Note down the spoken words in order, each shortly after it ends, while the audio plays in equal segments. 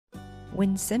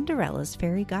When Cinderella's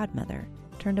fairy godmother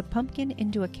turned a pumpkin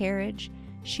into a carriage,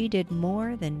 she did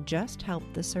more than just help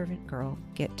the servant girl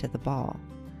get to the ball.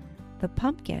 The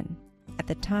pumpkin, at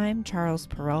the time Charles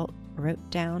Perrault wrote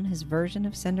down his version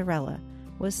of Cinderella,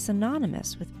 was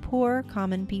synonymous with poor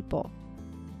common people.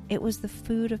 It was the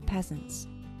food of peasants.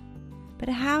 But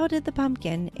how did the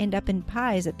pumpkin end up in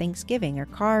pies at Thanksgiving or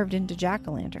carved into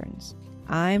jack-o'-lanterns?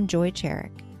 I'm Joy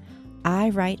Cherick.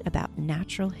 I write about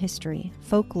natural history,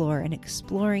 folklore, and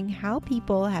exploring how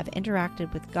people have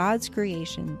interacted with God's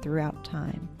creation throughout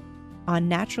time. On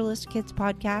Naturalist Kids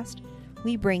Podcast,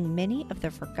 we bring many of the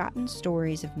forgotten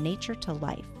stories of nature to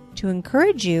life to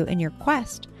encourage you in your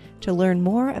quest to learn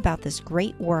more about this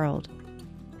great world.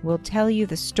 We'll tell you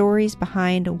the stories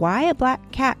behind why a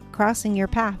black cat crossing your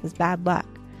path is bad luck,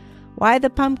 why the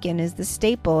pumpkin is the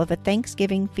staple of a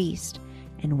Thanksgiving feast,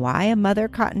 and why a mother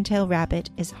cottontail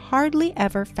rabbit is hardly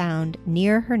ever found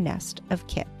near her nest of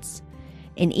kits.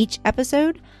 In each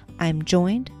episode, I'm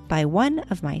joined by one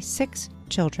of my 6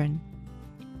 children.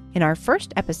 In our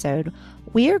first episode,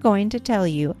 we are going to tell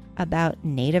you about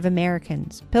Native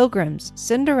Americans, pilgrims,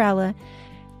 Cinderella,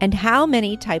 and how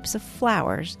many types of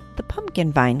flowers the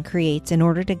pumpkin vine creates in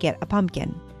order to get a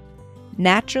pumpkin.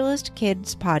 Naturalist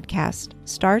Kids Podcast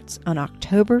starts on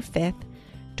October 5th,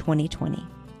 2020.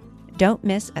 Don't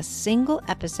miss a single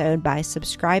episode by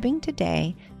subscribing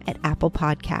today at Apple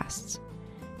Podcasts.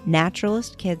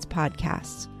 Naturalist Kids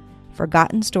Podcasts,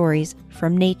 forgotten stories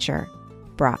from nature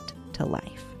brought to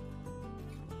life.